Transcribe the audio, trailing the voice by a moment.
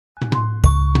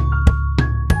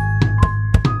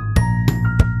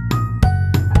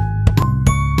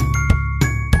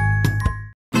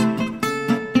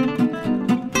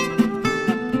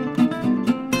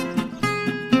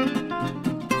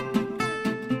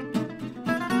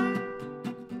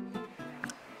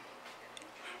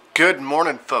Good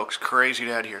morning, folks. Crazy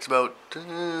Dad here. It's about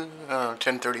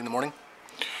 10:30 in the morning.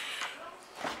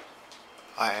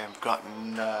 I have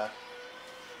gotten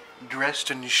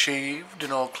dressed and shaved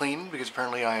and all clean because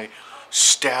apparently I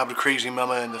stabbed Crazy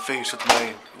Mama in the face with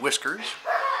my whiskers.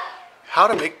 How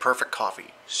to make perfect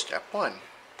coffee. Step 1.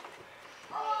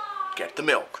 Get the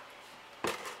milk.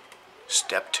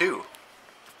 Step 2.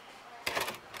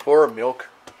 Pour milk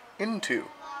into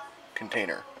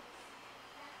container.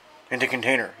 Into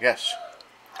container, yes.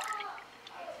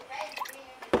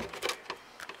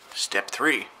 Step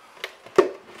 3.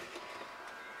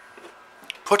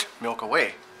 Put milk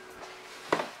away.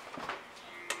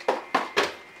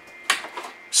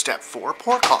 Step 4.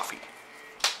 Pour coffee.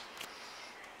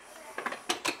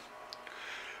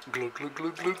 Glug glug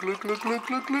glug glug glug glug glug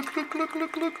glug glug glug glug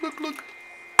glug glug glug glug.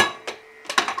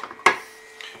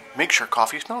 Make sure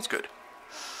coffee smells good.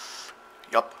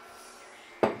 Yup.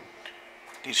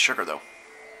 Needs sugar though.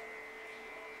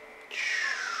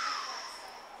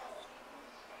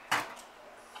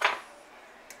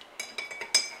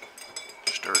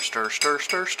 Stir, stir, stir,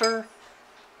 stir, stir.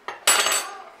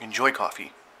 Enjoy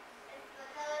coffee.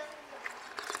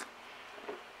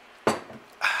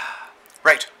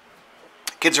 Right.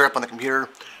 Kids are up on the computer.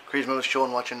 Crazy Mother's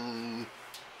chilling watching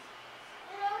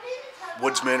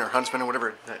Woodsman or Huntsman or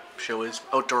whatever that show is.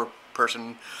 Outdoor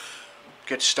person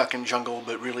gets stuck in jungle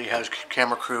but really has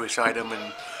camera crew beside him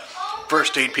and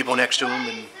first aid people next to him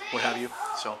and what have you.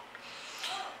 So,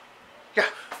 yeah.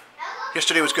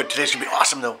 Yesterday was good. Today's going to be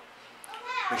awesome though.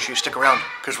 Make sure you stick around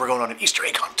because we're going on an Easter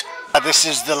egg hunt. This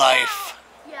is the life.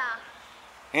 Yeah.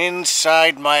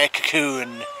 Inside my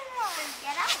cocoon.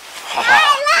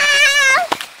 Hello.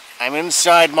 I'm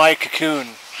inside my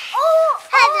cocoon. Oh,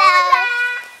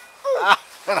 hello.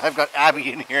 And I've got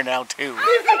Abby in here now too.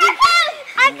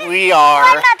 We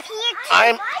are.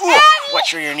 I'm. Ooh,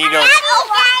 watch where your knee goes.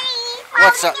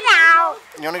 What's up?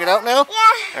 You want to get out now?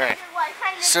 Yeah. All right.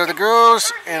 So the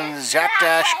girls and Zap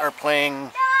Dash are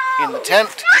playing in the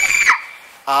tent.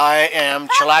 I am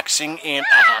chillaxing in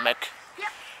a hammock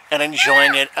and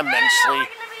enjoying it immensely.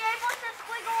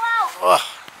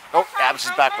 Oh, Abs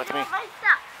is back with me.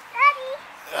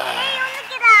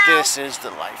 This is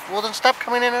the life. Well, then stop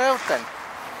coming in and out then.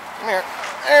 Come here.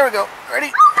 There we go.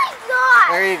 Ready? Oh my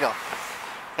God. There you go.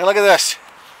 And look at this.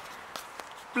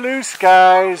 Blue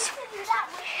skies.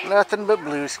 Nothing but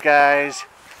blue skies.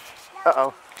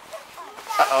 Uh-oh.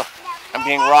 Uh-oh. I'm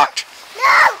being rocked.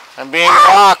 No. I'm being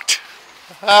rocked.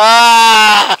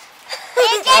 Ah!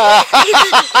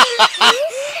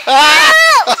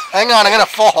 Hang on, I'm gonna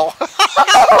fall.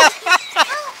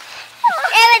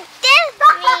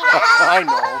 I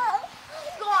know.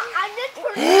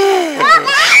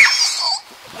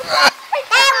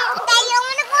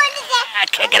 I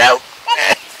can't get out.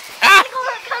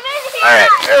 Alright,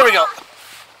 there we go.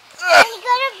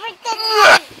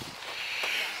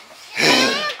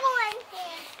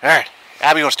 Alright,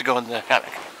 Abby wants to go in the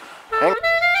hammock.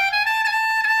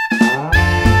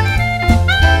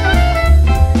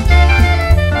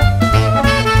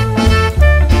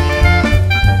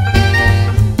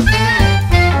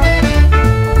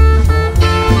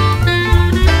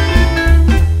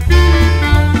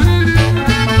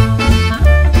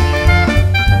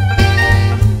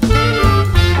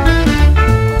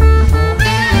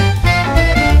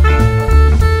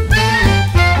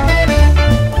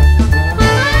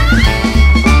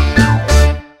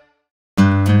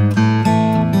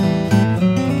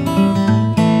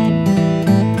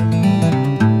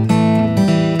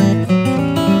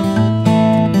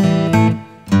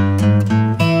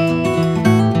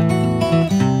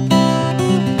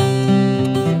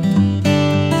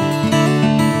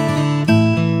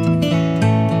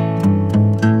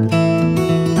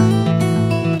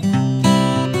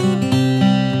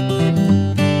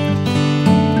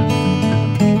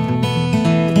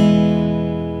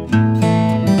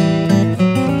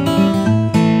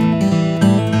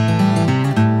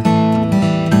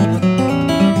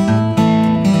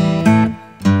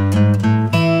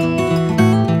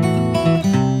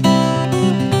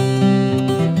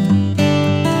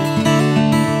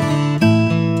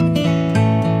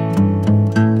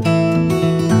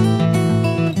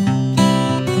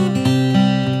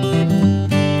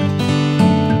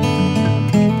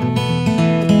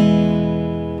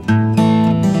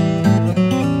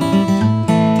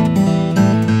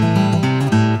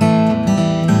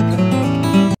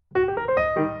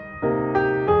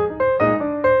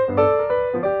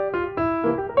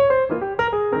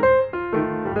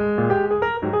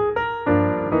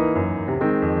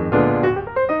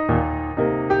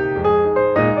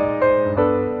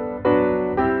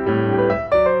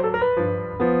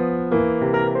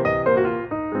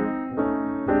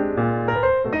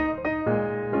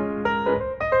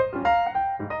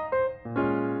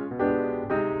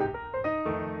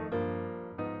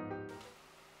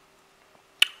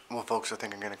 Well, folks, I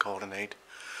think I'm going to call it a night.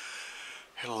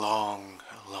 Had a long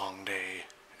day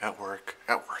at work.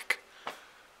 God,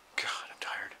 I'm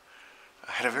tired.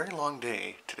 I had a very long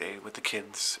day today with the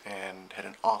kids and had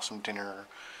an awesome dinner.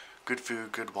 Good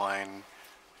food, good wine,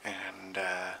 and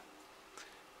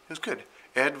it was good.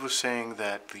 Ed was saying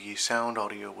that the sound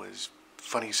audio was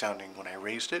funny sounding when I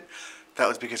raised it. That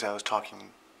was because I was talking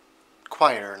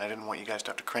quieter and I didn't want you guys to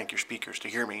have to crank your speakers to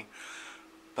hear me.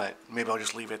 But maybe I'll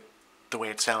just leave it the way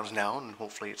it sounds now, and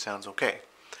hopefully it sounds okay.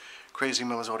 Crazy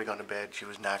Mom was already gone to bed. She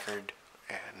was knackered,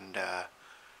 and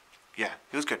yeah,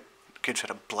 it was good. The kids had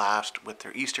a blast with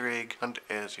their Easter egg hunt,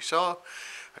 as you saw.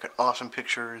 I got awesome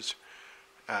pictures,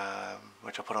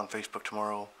 which I'll put on Facebook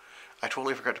tomorrow. I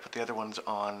totally forgot to put the other ones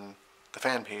on the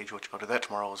fan page, which I'll do that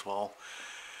tomorrow as well.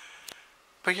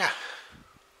 But yeah,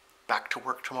 back to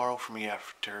work tomorrow for me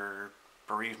after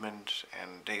bereavement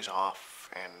and days off,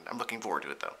 and I'm looking forward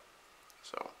to it though.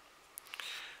 So,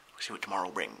 we'll see what tomorrow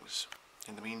brings.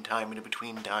 In the meantime, in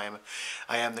between time,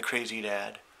 I am the Crazy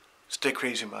Dad. Stay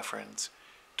crazy, my friends.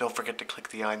 Don't forget to click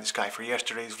the eye in the sky for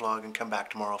yesterday's vlog and come back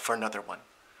tomorrow for another one.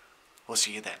 We'll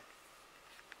see you then.